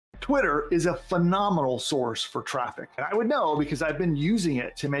Twitter is a phenomenal source for traffic. And I would know because I've been using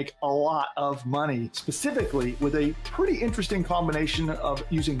it to make a lot of money, specifically with a pretty interesting combination of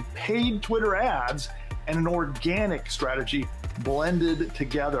using paid Twitter ads and an organic strategy blended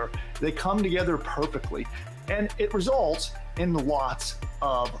together. They come together perfectly, and it results in lots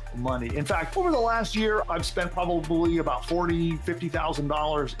of money. In fact, over the last year, I've spent probably about $40,000,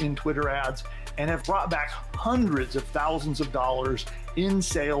 $50,000 in Twitter ads and have brought back hundreds of thousands of dollars in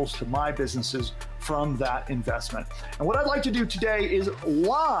sales to my businesses from that investment. And what I'd like to do today is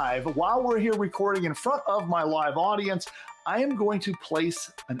live, while we're here recording in front of my live audience, I am going to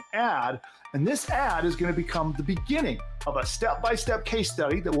place an ad, and this ad is going to become the beginning of a step-by-step case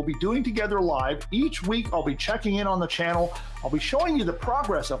study that we'll be doing together live. Each week, I'll be checking in on the channel. I'll be showing you the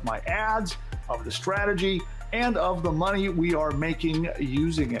progress of my ads, of the strategy, and of the money we are making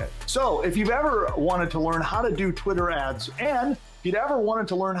using it. So if you've ever wanted to learn how to do Twitter ads, and if you'd ever wanted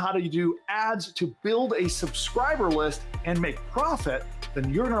to learn how to do ads to build a subscriber list and make profit,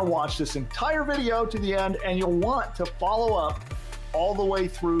 then you're gonna watch this entire video to the end, and you'll want to follow up all the way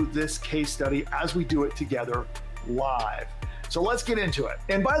through this case study as we do it together live. So let's get into it.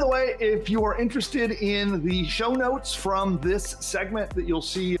 And by the way, if you are interested in the show notes from this segment that you'll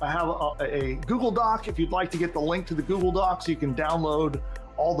see, I have a Google Doc. If you'd like to get the link to the Google Doc so you can download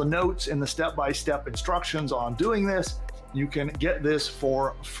all the notes and the step-by-step instructions on doing this, you can get this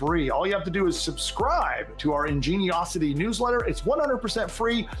for free. All you have to do is subscribe to our Ingeniosity newsletter. It's 100%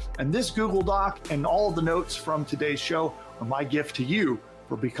 free, and this Google Doc and all of the notes from today's show are my gift to you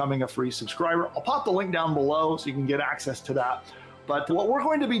for becoming a free subscriber. I'll pop the link down below so you can get access to that. But what we're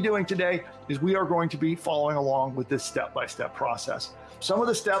going to be doing today is we are going to be following along with this step-by-step process. Some of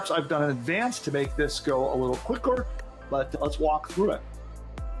the steps I've done in advance to make this go a little quicker, but let's walk through it.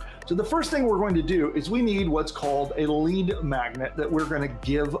 So the first thing we're going to do is we need what's called a lead magnet that we're going to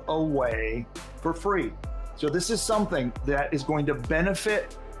give away for free. So this is something that is going to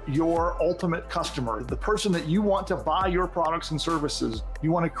benefit your ultimate customer, the person that you want to buy your products and services.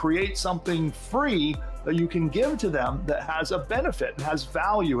 You want to create something free that you can give to them that has a benefit and has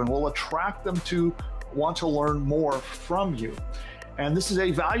value and will attract them to want to learn more from you. And this is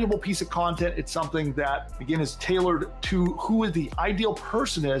a valuable piece of content. It's something that, again, is tailored to who the ideal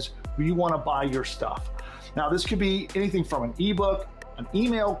person is who you want to buy your stuff. Now, this could be anything from an ebook, an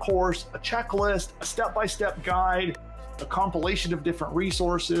email course, a checklist, a step-by-step guide, a compilation of different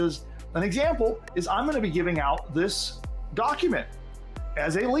resources. An example is I'm going to be giving out this document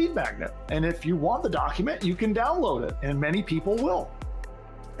as a lead magnet. And if you want the document, you can download it, and many people will.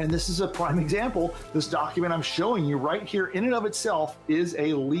 And this is a prime example. This document I'm showing you right here in and of itself is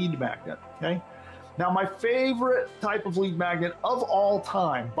a lead magnet, okay? Now, my favorite type of lead magnet of all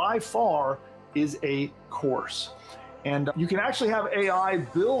time, by far, is a course. And you can actually have AI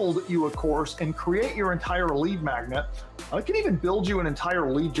build you a course and create your entire lead magnet. It can even build you an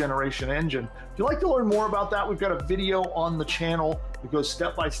entire lead generation engine. If you'd like to learn more about that, we've got a video on the channel that goes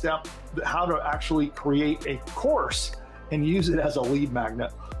step by step how to actually create a course and use it as a lead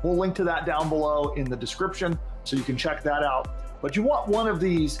magnet. We'll link to that down below in the description so you can check that out. But you want one of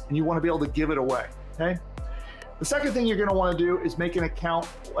these and you want to be able to give it away, okay? The second thing you're going to want to do is make an account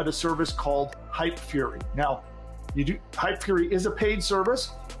at a service called Hype Fury. Now, Hype Fury is a paid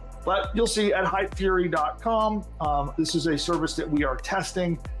service, but you'll see at hypefury.com, this is a service that we are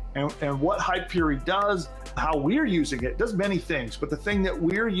testing, and what Hype Fury does, how we're using it, does many things, but the thing that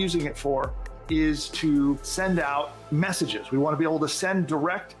we're using it for is to send out messages. We want to be able to send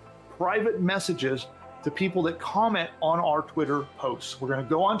direct private messages to people that comment on our Twitter posts. We're going to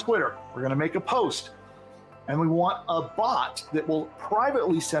go on Twitter, we're going to make a post, and we want a bot that will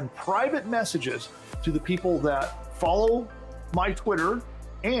privately send private messages to the people that follow my Twitter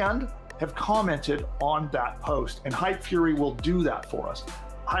and have commented on that post. And Hype Fury will do that for us. It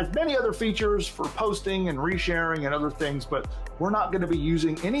has many other features for posting and resharing and other things, but we're not going to be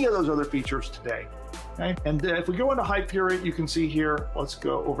using any of those other features today. Okay? And if we go into Hype Fury, you can see here, let's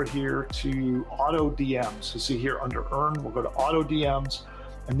go over here to Auto DMs. So see here under Earn, we'll go to Auto DMs.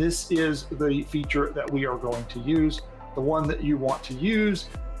 And this is the feature that we are going to use. The one that you want to use,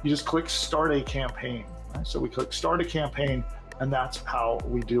 you just click Start a Campaign. Right? So we click Start a Campaign, and that's how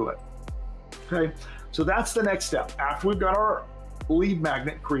we do it. Okay, so that's the next step. After we've got our lead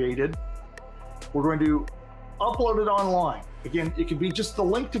magnet created, we're going to upload it online. Again, it could be just the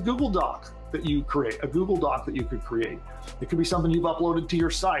link to Google Doc that you create, a Google Doc that you could create. It could be something you've uploaded to your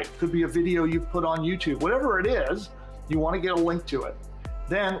site. It could be a video you've put on YouTube. Whatever it is, you want to get a link to it.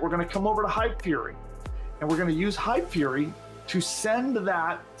 Then we're going to come over to Hype Fury, and we're going to use Hype Fury to send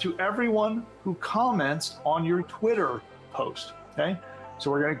that to everyone who comments on your Twitter post, okay? So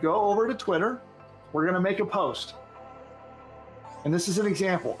we're going to go over to Twitter. We're going to make a post. And this is an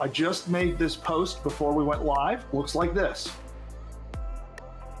example. I just made this post before we went live. Looks like this.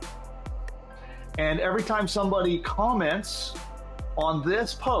 And every time somebody comments on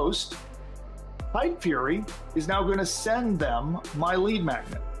this post, Hype Fury is now going to send them my lead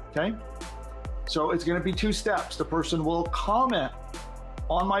magnet, okay? So it's going to be 2 steps. The person will comment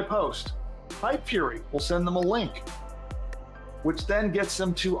on my post. Hype Fury will send them a link, which then gets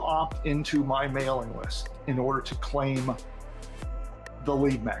them to opt into my mailing list in order to claim the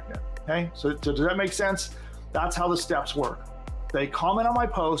lead magnet, okay? So does that make sense? That's how the steps work. They comment on my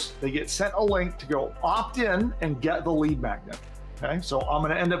post, they get sent a link to go opt in and get the lead magnet, okay? So I'm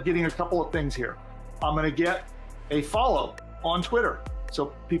gonna end up getting a couple of things here. I'm gonna get a follow on Twitter.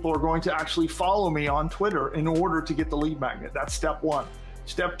 So people are going to actually follow me on Twitter in order to get the lead magnet. That's step 1.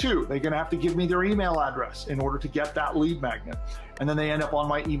 Step 2, they're gonna have to give me their email address in order to get that lead magnet. And then they end up on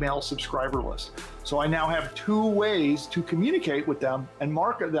my email subscriber list. So I now have 2 ways to communicate with them and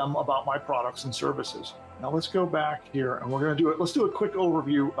market them about my products and services. Now let's go back here and we're gonna do it. Let's do a quick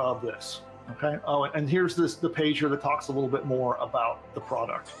overview of this, okay? Oh, and here's the page here that talks a little bit more about the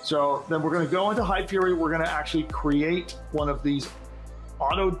product. So then we're gonna go into Hype Fury. We're gonna actually create one of these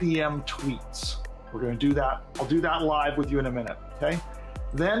auto DM tweets. We're gonna do that. I'll do that live with you in a minute, okay?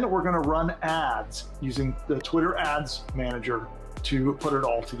 Then we're gonna run ads using the Twitter Ads Manager to put it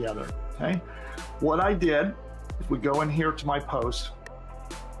all together, okay? What I did, if we go in here to my post,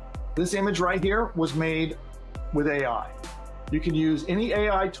 this image right here was made with AI. You can use any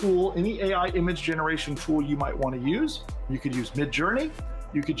AI tool, any AI image generation tool you might want to use. You could use Midjourney,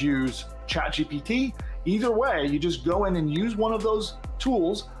 you could use ChatGPT. Either way, you just go in and use one of those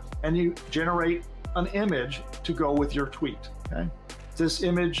tools and you generate an image to go with your tweet, okay? This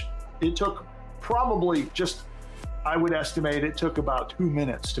image, it took probably just, I would estimate it took about 2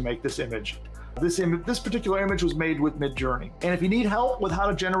 minutes to make this image. This particular image was made with Midjourney. And if you need help with how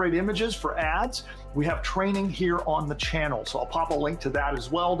to generate images for ads, we have training here on the channel. So I'll pop a link to that as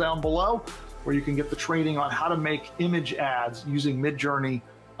well down below, where you can get the training on how to make image ads using Midjourney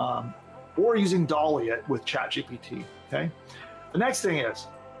or using DALL-E with ChatGPT, okay? The next thing is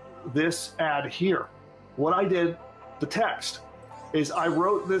this ad here. What I did, the text, is I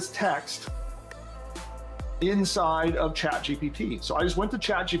wrote this text inside of ChatGPT. So I just went to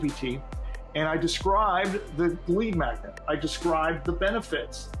ChatGPT and I described the lead magnet. I described the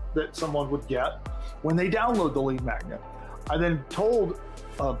benefits that someone would get when they download the lead magnet. I then told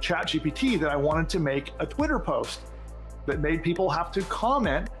ChatGPT that I wanted to make a Twitter post that made people have to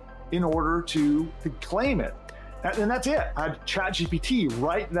comment in order to claim it. And that's it. I had ChatGPT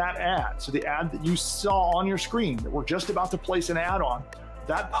write that ad. So the ad that you saw on your screen that we're just about to place an ad on,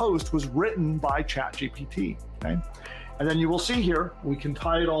 that post was written by ChatGPT, okay? And then you will see here, we can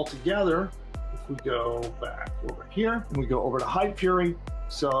tie it all together. If we go back over here and we go over to Hype Fury.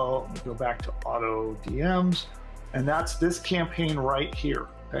 So we go back to auto DMs, and that's this campaign right here,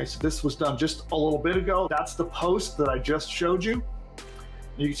 okay? So this was done just a little bit ago. That's the post that I just showed you.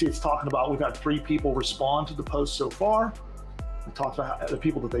 You can see it's talking about, we've had 3 people respond to the post so far. We talked about the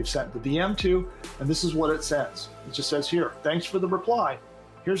people that they've sent the DM to, and this is what it says. It just says here, thanks for the reply.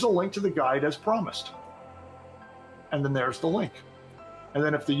 Here's a link to the guide as promised. And then there's the link. And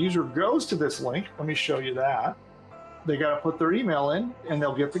then if the user goes to this link, let me show you that. They got to put their email in and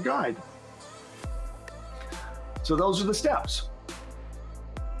they'll get the guide. So those are the steps.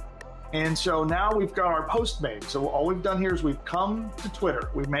 And so now we've got our post made. So all we've done here is we've come to Twitter.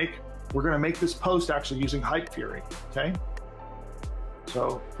 We're going to make this post actually using Hype Fury, okay?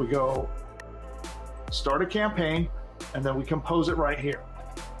 So if we go start a campaign, and then we compose it right here.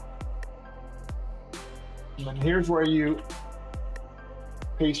 And then here's where you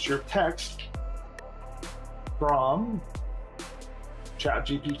paste your text from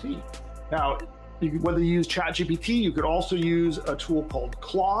ChatGPT. Now, whether you use ChatGPT, you could also use a tool called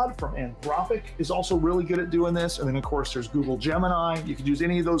Claude from Anthropic, is also really good at doing this. And then of course there's Google Gemini. You could use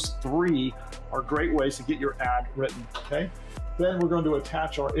any of those 3 are great ways to get your ad written, okay? Then we're going to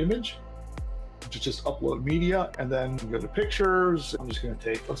attach our image, which is just upload media, and then go to pictures. I'm just going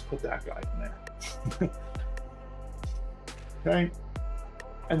to let's put that guy in there. Okay.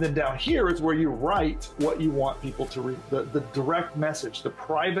 And then down here is where you write what you want people to read, the direct message, the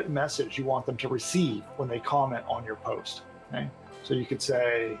private message you want them to receive when they comment on your post, okay? So you could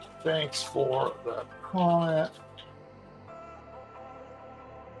say, thanks for the comment.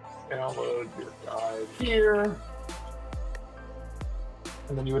 Download your guide here.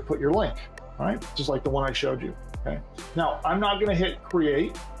 And then you would put your link, all right? Just like the one I showed you, okay? Now, I'm not gonna hit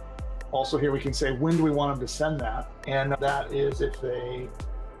create. Also here we can say, when do we want them to send that? And that is if they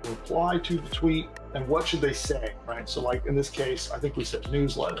reply to the tweet, and what should they say, right? So like in this case, I think we said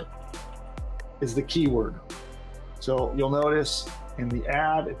newsletter is the keyword. So you'll notice in the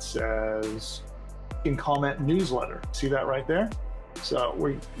ad, it says, you can comment newsletter. See that right there? So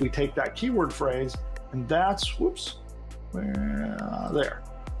we take that keyword phrase, and that's, whoops, there.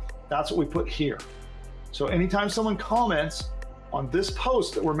 That's what we put here. So anytime someone comments on this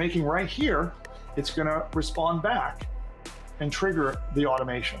post that we're making right here, it's gonna respond back and trigger the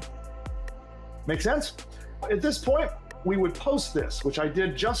automation. Make sense? At this point, we would post this, which I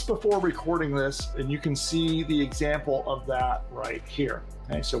did just before recording this, and you can see the example of that right here.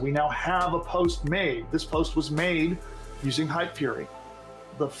 Okay, so we now have a post made. This post was made using Hype Fury.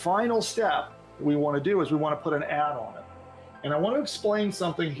 The final step we want to do is we want to put an ad on it. And I want to explain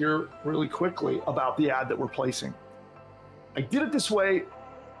something here really quickly about the ad that we're placing. I did it this way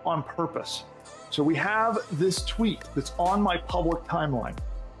on purpose. So we have this tweet that's on my public timeline,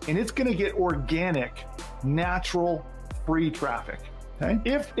 and it's going to get organic, natural, free traffic. Okay?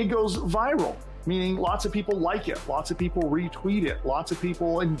 If it goes viral, meaning lots of people like it, lots of people retweet it, lots of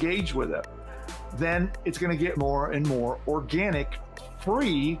people engage with it, then it's going to get more and more organic,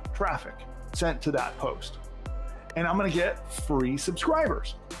 free traffic sent to that post. And I'm going to get free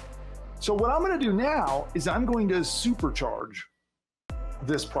subscribers. So what I'm going to do now is I'm going to supercharge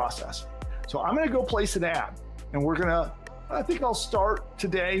this process. So I'm going to go place an ad, and we're going to, I think I'll start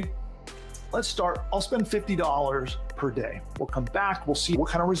today. Let's start, I'll spend $50 per day. We'll come back, we'll see what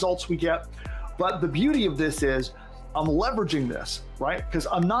kind of results we get. But the beauty of this is I'm leveraging this, right? Because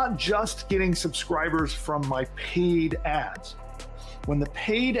I'm not just getting subscribers from my paid ads. When the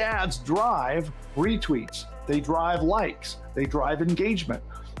paid ads drive retweets, they drive likes, they drive engagement,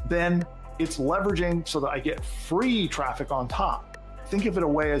 then it's leveraging so that I get free traffic on top. Think of it a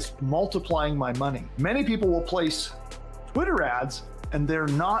way as multiplying my money. Many people will place Twitter ads and they're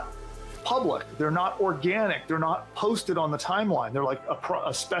not public, they're not organic, they're not posted on the timeline. They're like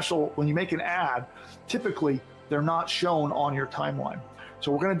a special, when you make an ad, typically they're not shown on your timeline.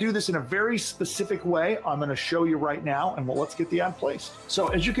 So we're going to do this in a very specific way. I'm going to show you right now, and let's get the ad placed. So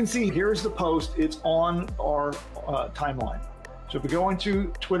as you can see, here's the post. It's on our timeline. So if we go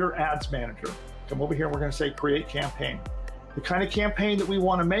into Twitter Ads Manager, come over here, and we're going to say create campaign. The kind of campaign that we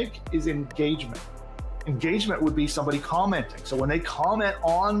want to make is engagement. Engagement would be somebody commenting. So when they comment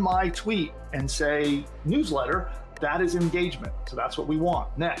on my tweet and say newsletter, that is engagement. So that's what we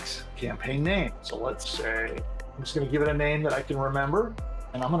want. Next, campaign name. So let's say, I'm just going to give it a name that I can remember.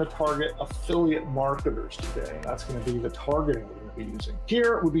 And I'm going to target affiliate marketers today. That's going to be the targeting we're going to be using.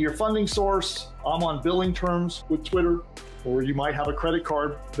 Here would be your funding source. I'm on billing terms with Twitter, or you might have a credit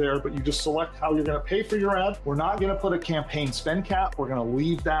card there, but you just select how you're going to pay for your ad. We're not going to put a campaign spend cap. We're going to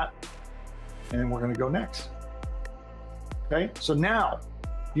leave that, and we're going to go next. Okay, so now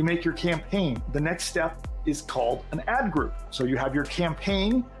you make your campaign. The next step is called an ad group. So you have your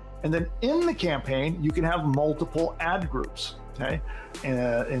campaign, and then in the campaign, you can have multiple ad groups. Okay,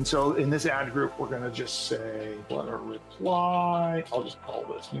 and so in this ad group, we're going to just say newsletter reply. I'll just call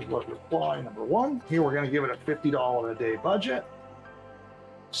this newsletter reply number 1. Here, we're going to give it a $50 a day budget.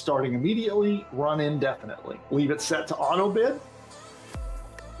 Starting immediately, run indefinitely. Leave it set to auto bid.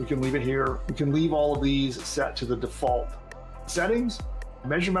 We can leave it here. We can leave all of these set to the default settings.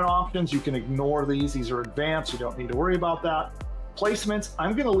 Measurement options, you can ignore these. These are advanced. You don't need to worry about that. Placements,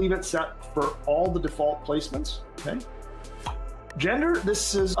 I'm going to leave it set for all the default placements. Okay. Gender,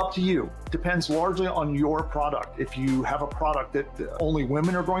 this is up to you. Depends largely on your product. If you have a product that only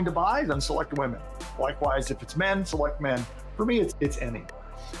women are going to buy, then select women. Likewise, if it's men, select men. For me, it's any.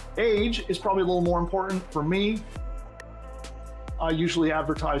 Age is probably a little more important. For me, I usually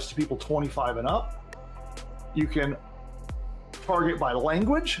advertise to people 25 and up. You can target by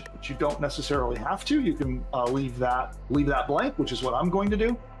language, but you don't necessarily have to. You can leave that blank, which is what I'm going to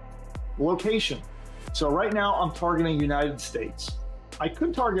do. Location. So right now I'm targeting United States. I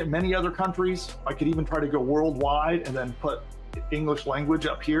could target many other countries. I could even try to go worldwide and then put English language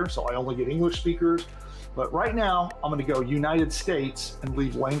up here, so I only get English speakers. But right now I'm going to go United States and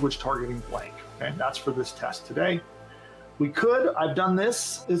leave language targeting blank. Okay, that's for this test today. We could, I've done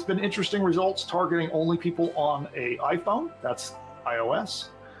this, it's been interesting results targeting only people on an iPhone, that's iOS,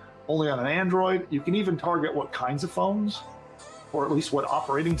 only on an Android. You can even target what kinds of phones, or at least what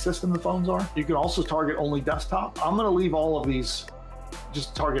operating system the phones are. You can also target only desktop. I'm gonna leave all of these,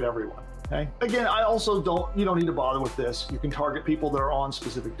 just target everyone, okay? Again, you don't need to bother with this. You can target people that are on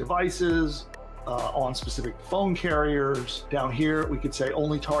specific devices, on specific phone carriers. Down here, we could say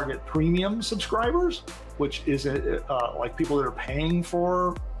only target premium subscribers, which is like people that are paying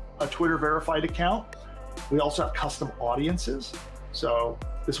for a Twitter verified account. We also have custom audiences. So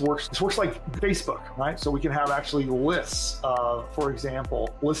this works like Facebook, right? So we can have actually lists of, for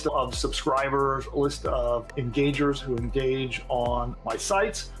example, list of subscribers, list of engagers who engage on my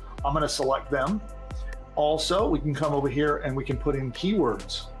sites. I'm going to select them. Also, we can come over here and we can put in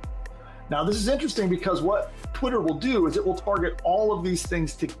keywords. Now, this is interesting because what Twitter will do is it will target all of these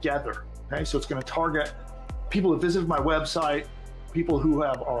things together. Okay, so it's going to target people who visited my website, people who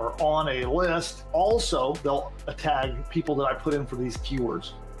are on a list. Also, they'll tag people that I put in for these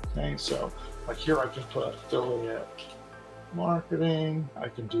keywords. Okay, so like here I can put affiliate marketing, I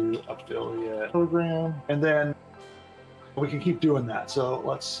can do affiliate program, and then we can keep doing that. So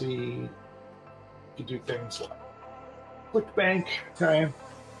let's see, we can do things like ClickBank, okay?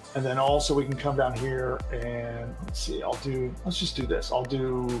 And then also we can come down here and let's see, let's just do this. I'll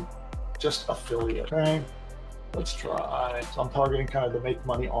do just affiliate, okay? Let's try. So I'm targeting kind of the make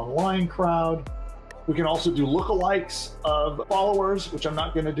money online crowd. We can also do lookalikes of followers, which I'm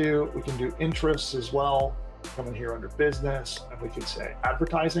not going to do. We can do interests as well. Come in here under business, and we can say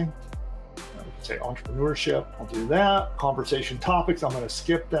advertising. And we can say entrepreneurship. I'll do that. Conversation topics. I'm going to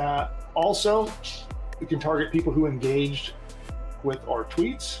skip that. Also, we can target people who engaged with our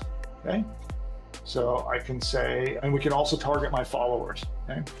tweets. Okay. So I can say, and we can also target my followers.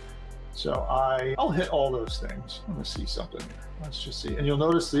 Okay. So I'll hit all those things. I'm gonna see something here. Let's just see. And you'll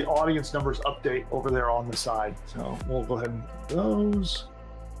notice the audience numbers update over there on the side. So we'll go ahead and do those.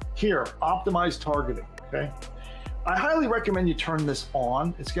 Here, optimized targeting, okay? I highly recommend you turn this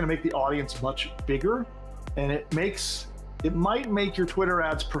on. It's gonna make the audience much bigger, and it might make your Twitter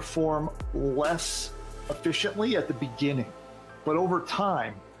ads perform less efficiently at the beginning, but over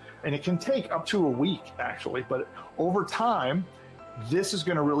time, and it can take up to a week actually, but over time, this is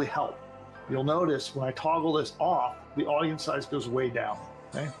gonna really help. You'll notice when I toggle this off, the audience size goes way down,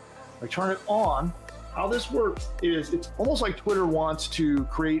 okay? I turn it on. How this works is it's almost like Twitter wants to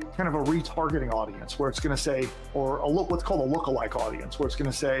create kind of a retargeting audience where it's gonna say, or what's called a lookalike audience, where it's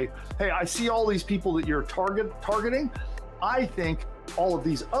gonna say, hey, I see all these people that you're targeting. I think all of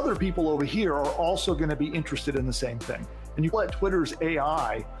these other people over here are also gonna be interested in the same thing. And you let Twitter's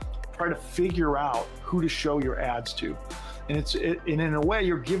AI try to figure out who to show your ads to. And in a way,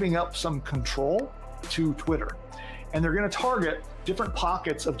 you're giving up some control to Twitter. And they're going to target different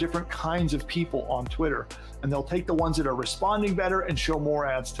pockets of different kinds of people on Twitter. And they'll take the ones that are responding better and show more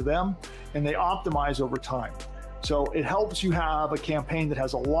ads to them. And they optimize over time. So it helps you have a campaign that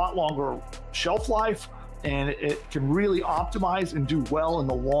has a lot longer shelf life, and it can really optimize and do well in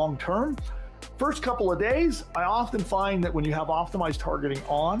the long term. First couple of days, I often find that when you have optimized targeting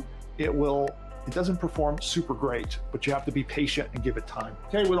on, it doesn't perform super great, but you have to be patient and give it time.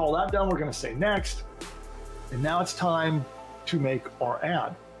 Okay, with all that done, we're gonna say next. And now it's time to make our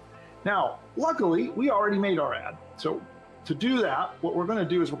ad. Now, luckily, we already made our ad. So to do that, what we're gonna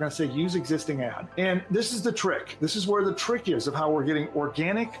do is we're gonna say use existing ad. And this is the trick. This is where the trick is of how we're getting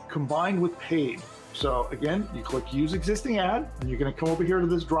organic combined with paid. So again, you click use existing ad, and you're gonna come over here to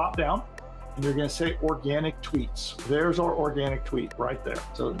this drop down, and you're going to say organic tweets. There's our organic tweet right there.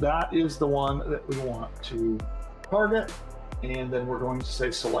 So that is the one that we want to target. And then we're going to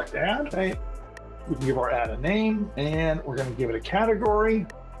say select ad. Okay. We can give our ad a name, and we're going to give it a category.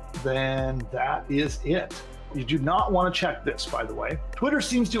 Then that is it. You do not want to check this, by the way. Twitter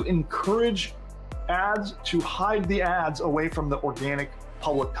seems to encourage ads to hide the ads away from the organic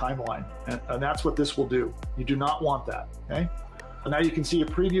public timeline. And that's what this will do. You do not want that, okay? Now you can see a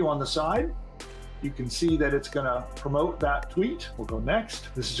preview on the side. You can see that it's going to promote that tweet. We'll go next.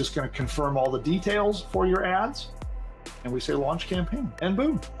 This is just going to confirm all the details for your ads. And we say launch campaign, and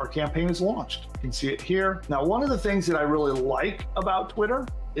boom, our campaign is launched. You can see it here. Now, one of the things that I really like about Twitter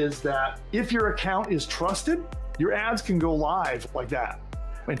is that if your account is trusted, your ads can go live like that.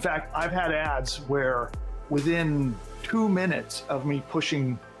 In fact, I've had ads where within 2 minutes of me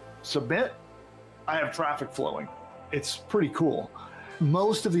pushing submit, I have traffic flowing. It's pretty cool.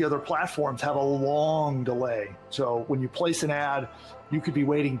 Most of the other platforms have a long delay. So when you place an ad, you could be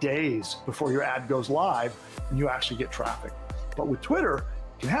waiting days before your ad goes live and you actually get traffic. But with Twitter,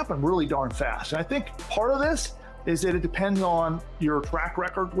 it can happen really darn fast. And I think part of this is that it depends on your track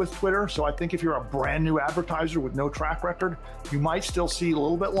record with Twitter. So I think if you're a brand new advertiser with no track record, you might still see a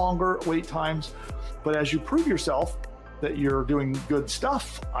little bit longer wait times. But as you prove yourself that you're doing good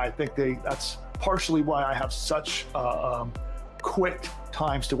stuff, I think that's partially why I have such quick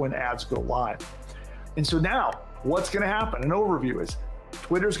times to when ads go live. And so now what's going to happen? An overview is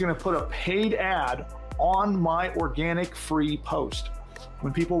Twitter's going to put a paid ad on my organic free post.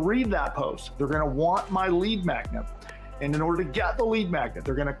 When people read that post, they're going to want my lead magnet. And in order to get the lead magnet,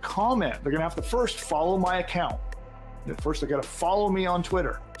 they're going to comment. They're going to have to first follow my account. First, they're going to follow me on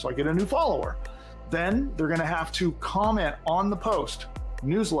Twitter, so I get a new follower. Then they're going to have to comment on the post,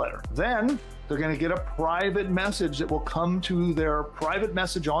 newsletter. Then they're going to get a private message that will come to their private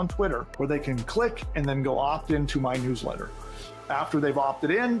message on Twitter, where they can click and then go opt into my newsletter. After they've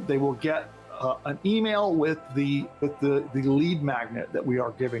opted in, they will get an email with the lead magnet that we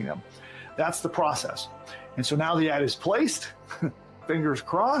are giving them. That's the process. And so now the ad is placed, fingers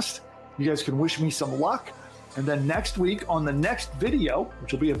crossed. You guys can wish me some luck. And then next week on the next video,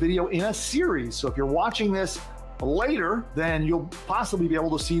 which will be a video in a series. So if you're watching this later, then you'll possibly be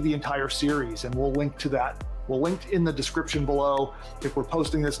able to see the entire series, and we'll link to that. We'll link in the description below. If we're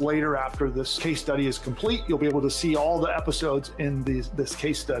posting this later after this case study is complete, you'll be able to see all the episodes in this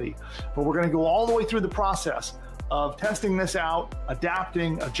case study. But we're going to go all the way through the process of testing this out,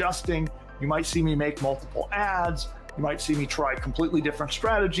 adapting, adjusting. You might see me make multiple ads. You might see me try completely different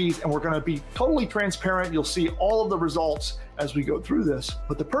strategies, and we're going to be totally transparent. You'll see all of the results as we go through this.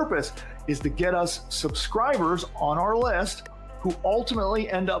 But the purpose is to get us subscribers on our list who ultimately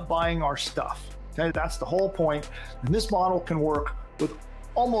end up buying our stuff. Okay, that's the whole point. And this model can work with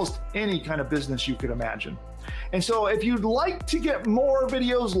almost any kind of business you could imagine. And so if you'd like to get more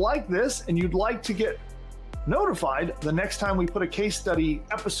videos like this, and you'd like to get notified the next time we put a case study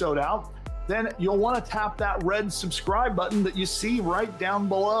episode out, then you'll want to tap that red subscribe button that you see right down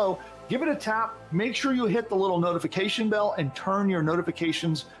below. Give it a tap. Make sure you hit the little notification bell and turn your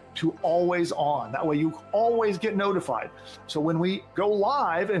notifications to always on. That way you always get notified. So when we go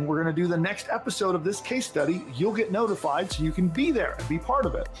live and we're going to do the next episode of this case study, you'll get notified so you can be there and be part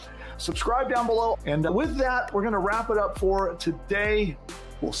of it. Subscribe down below. And with that, we're going to wrap it up for today.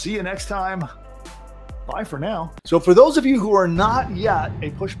 We'll see you next time. Bye for now. So for those of you who are not yet a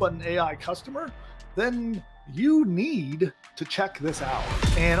PushButton AI customer, then you need to check this out.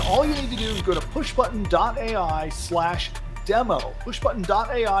 And all you need to do is go to pushbutton.ai/demo,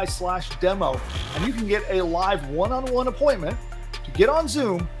 pushbutton.ai/demo, and you can get a live one-on-one appointment to get on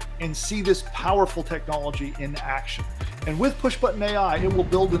Zoom and see this powerful technology in action. And with PushButton AI, it will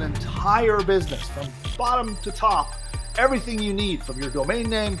build an entire business from bottom to top. Everything you need, from your domain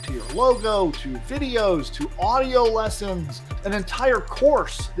name to your logo to videos to audio lessons, an entire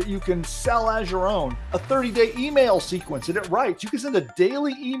course that you can sell as your own, a 30-day email sequence that it writes. You can send a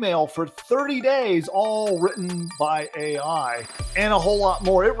daily email for 30 days, all written by AI, and a whole lot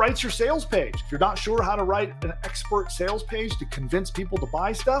more. It writes your sales page. If you're not sure how to write an expert sales page to convince people to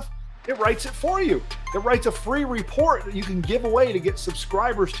buy stuff, it writes it for you. It writes a free report that you can give away to get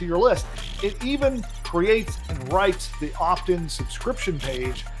subscribers to your list. It even creates and writes the opt-in subscription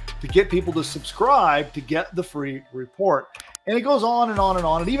page to get people to subscribe to get the free report. And it goes on and on and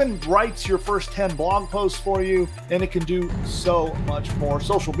on. It even writes your first 10 blog posts for you, and it can do so much more.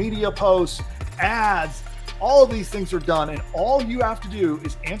 Social media posts, ads, all of these things are done, and all you have to do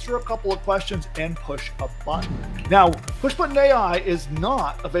is answer a couple of questions and push a button. Now, PushButton AI is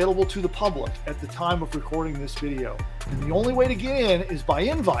not available to the public at the time of recording this video. And the only way to get in is by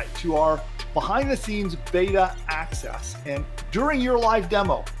invite to our behind-the-scenes beta access. And during your live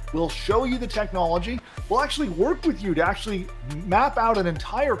demo, we'll show you the technology. We'll actually work with you to actually map out an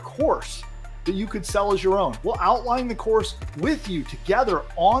entire course that you could sell as your own. We'll outline the course with you together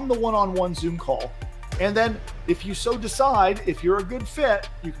on the one-on-one Zoom call. And then if you so decide, if you're a good fit,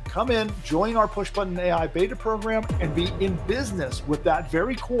 you can come in, join our PushButton AI beta program, and be in business with that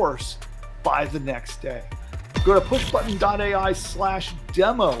very course by the next day. Go to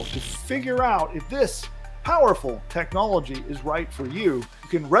pushbutton.ai/demo to figure out if this powerful technology is right for you. You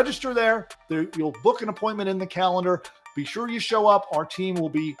can register there. You'll book an appointment in the calendar. Be sure you show up. Our team will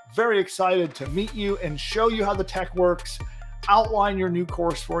be very excited to meet you and show you how the tech works, outline your new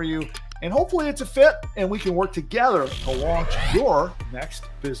course for you, and hopefully it's a fit and we can work together to launch your next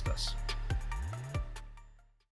business.